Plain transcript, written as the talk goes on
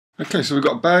Okay, so we've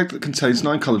got a bag that contains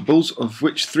 9 coloured balls, of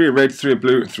which 3 are red, 3 are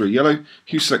blue and 3 are yellow.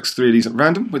 Hugh selects 3 of these at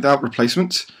random without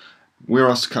replacement. We're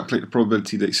asked to calculate the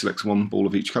probability that he selects 1 ball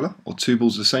of each colour, or 2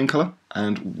 balls of the same colour,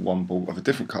 and 1 ball of a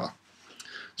different colour.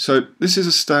 So this is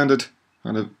a standard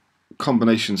kind of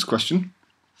combinations question,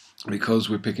 because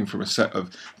we're picking from a set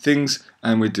of things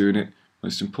and we're doing it,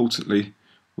 most importantly,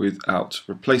 without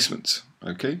replacement.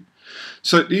 Okay,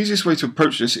 so the easiest way to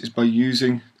approach this is by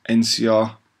using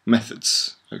NCR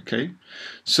methods. Okay,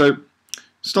 so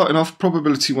starting off,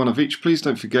 probability 1 of each. Please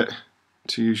don't forget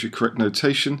to use your correct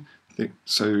notation.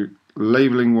 So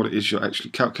labelling what it is you're actually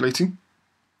calculating.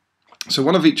 So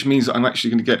 1 of each means that I'm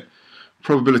actually going to get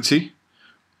probability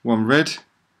 1 red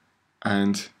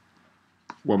and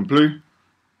 1 blue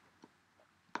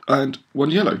and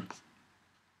 1 yellow.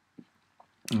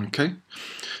 Okay,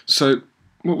 so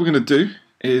what we're going to do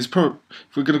is if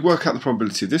we're going to work out the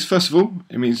probability of this, first of all,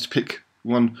 it means to pick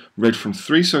 1 red from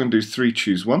 3, so I'm going to do 3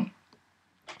 choose 1.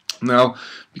 Now,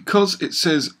 because it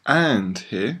says and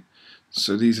here,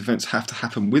 so these events have to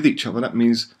happen with each other, that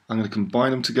means I'm going to combine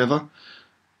them together,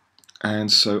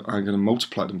 and so I'm going to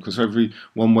multiply them, because every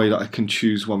one way that I can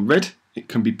choose 1 red, it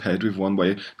can be paired with one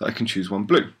way that I can choose 1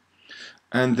 blue.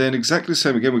 And then exactly the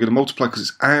same again, we're going to multiply because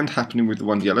it's and happening with the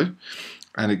 1 yellow,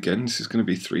 and again this is going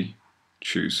to be 3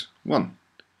 choose 1.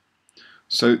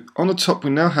 So on the top we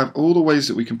now have all the ways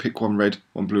that we can pick 1 red,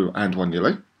 1 blue and 1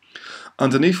 yellow.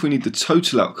 Underneath we need the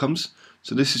total outcomes,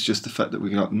 so this is just the fact that we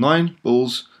got 9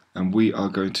 balls and we are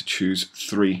going to choose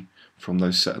 3 from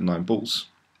those set of 9 balls.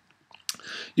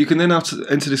 You can then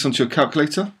enter this onto your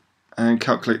calculator and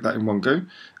calculate that in one go,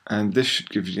 and this should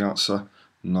give you the answer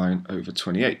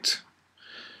 9/28.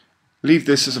 Leave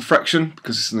this as a fraction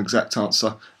because it's an exact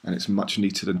answer and it's much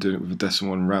neater than doing it with a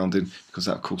decimal and rounding, because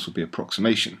that of course will be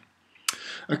approximation.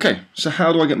 Okay, so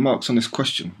how do I get marks on this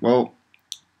question? Well,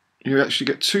 you actually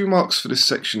get 2 marks for this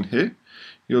section here.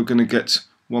 You're going to get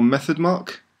 1 method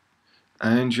mark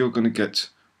and you're going to get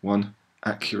 1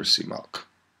 accuracy mark.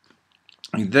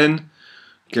 You then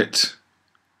get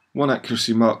 1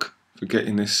 accuracy mark for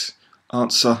getting this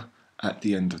answer at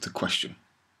the end of the question.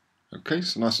 Okay,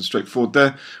 so nice and straightforward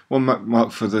there. 1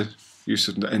 mark for the use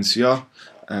of the NCR,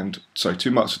 and sorry,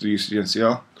 2 marks for the use of the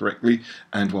NCR correctly,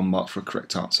 and 1 mark for a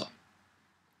correct answer.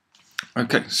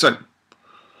 Okay, so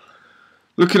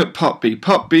looking at part B.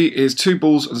 Part B is 2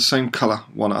 balls of the same colour,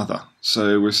 1 other.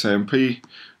 So we're saying P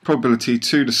probability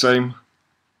 2 the same,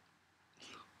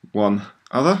 1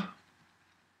 other.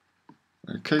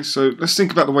 Okay, so let's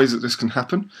think about the ways that this can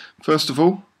happen. First of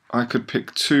all, I could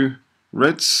pick 2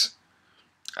 reds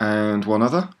and 1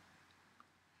 other,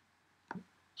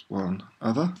 1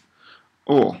 other,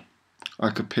 or I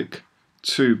could pick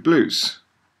 2 blues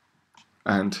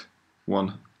and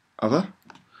 1 other,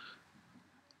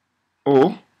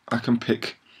 or I can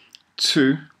pick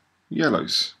 2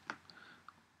 yellows,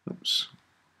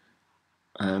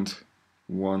 and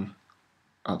 1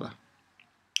 other.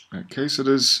 Okay, so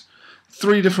there's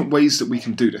 3 different ways that we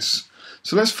can do this.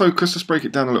 So let's break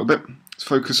it down a little bit. Let's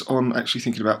focus on actually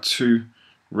thinking about 2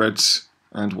 reds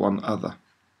and 1 other.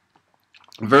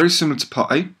 Very similar to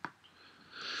part A.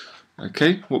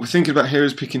 Okay, what we're thinking about here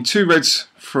is picking 2 reds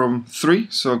from 3,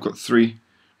 so I've got 3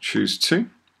 choose 2.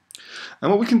 And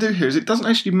what we can do here is it doesn't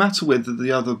actually matter whether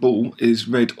the other ball is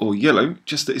red or yellow,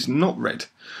 just that it's not red.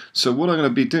 So what I'm going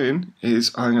to be doing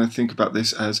is I'm going to think about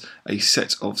this as a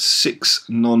set of 6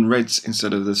 non-reds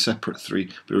instead of the separate 3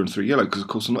 blue and 3 yellow, because of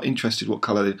course I'm not interested what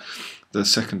colour the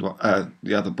second one,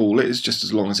 the other ball is, just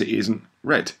as long as it isn't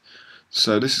red.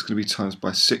 So this is going to be times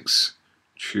by 6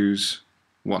 choose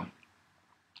 1.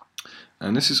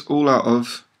 And this is all out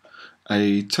of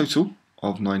a total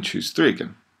of 9 choose 3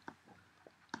 again.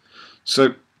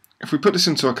 So if we put this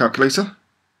into our calculator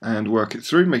and work it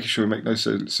through, making sure we make no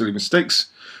silly mistakes,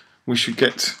 we should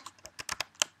get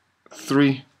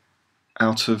 3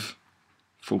 out of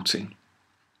 14.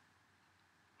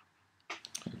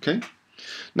 Okay.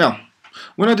 Now,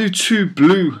 when I do 2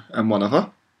 blue and 1 other,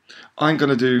 I'm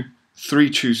going to do 3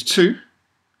 choose 2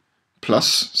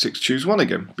 plus 6 choose 1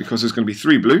 again, because there's going to be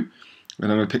 3 blue,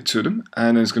 and I'm going to pick 2 of them,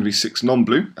 and there's going to be 6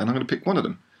 non-blue, and I'm going to pick 1 of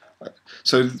them.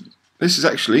 So this is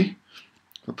actually,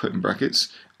 if I put in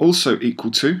brackets, also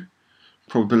equal to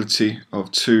probability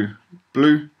of 2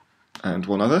 blue and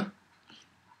 1 other.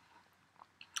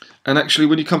 And actually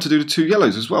when you come to do the 2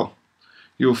 yellows as well,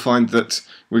 you'll find that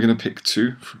we're going to pick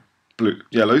 2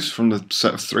 yellows from the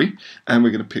set of 3, and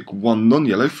we're going to pick 1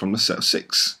 non-yellow from the set of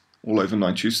 6, all over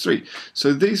 9 choose 3.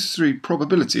 So these 3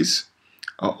 probabilities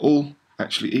are all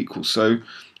actually equal. So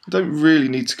I don't really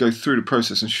need to go through the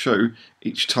process and show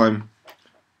each time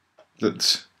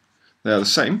that they are the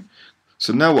same.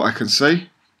 So now what I can say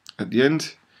at the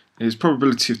end is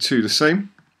probability of 2 the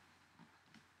same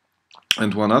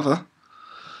and one other.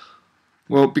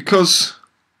 Well, because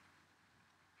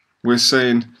we're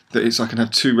saying that I can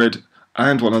have 2 red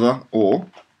and one other, or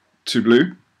 2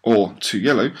 blue, or 2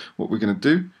 yellow, what we're going to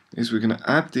do is we're going to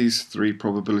add these 3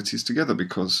 probabilities together,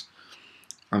 because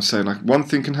I'm saying like one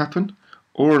thing can happen,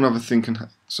 or another thing can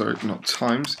not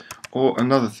times, or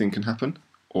another thing can happen,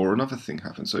 or another thing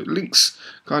happens. So it links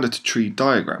kind of to tree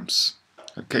diagrams.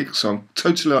 Okay, so I'm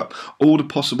totaling up all the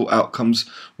possible outcomes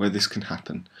where this can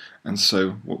happen. And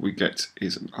so what we get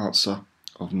is an answer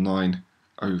of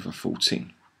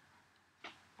 9/14.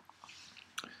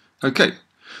 Okay,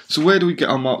 so where do we get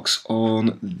our marks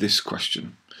on this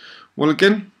question? Well,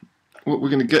 again, what we're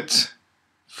going to get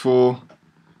for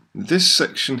this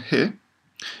section here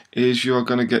is you are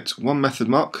going to get 1 method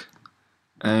mark,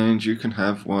 and you can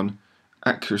have 1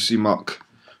 accuracy mark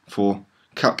for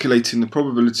calculating the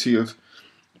probability of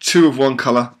 2 of one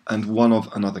colour and 1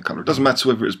 of another colour. It doesn't matter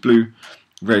whether it's blue,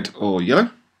 red or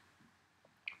yellow,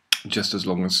 just as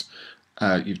long as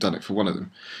you've done it for one of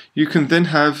them. You can then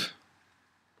have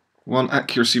 1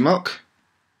 accuracy mark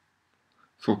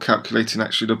for calculating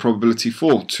actually the probability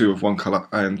for 2 of one colour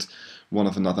and 1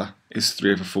 of another is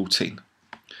 3/14.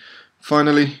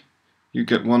 Finally, you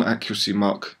get 1 accuracy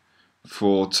mark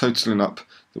for totaling up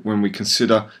that when we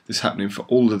consider this happening for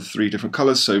all of the 3 different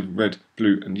colours, so red,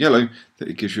 blue and yellow, that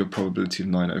it gives you a probability of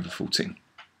 9/14.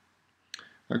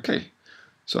 Okay,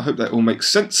 so I hope that all makes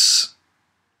sense.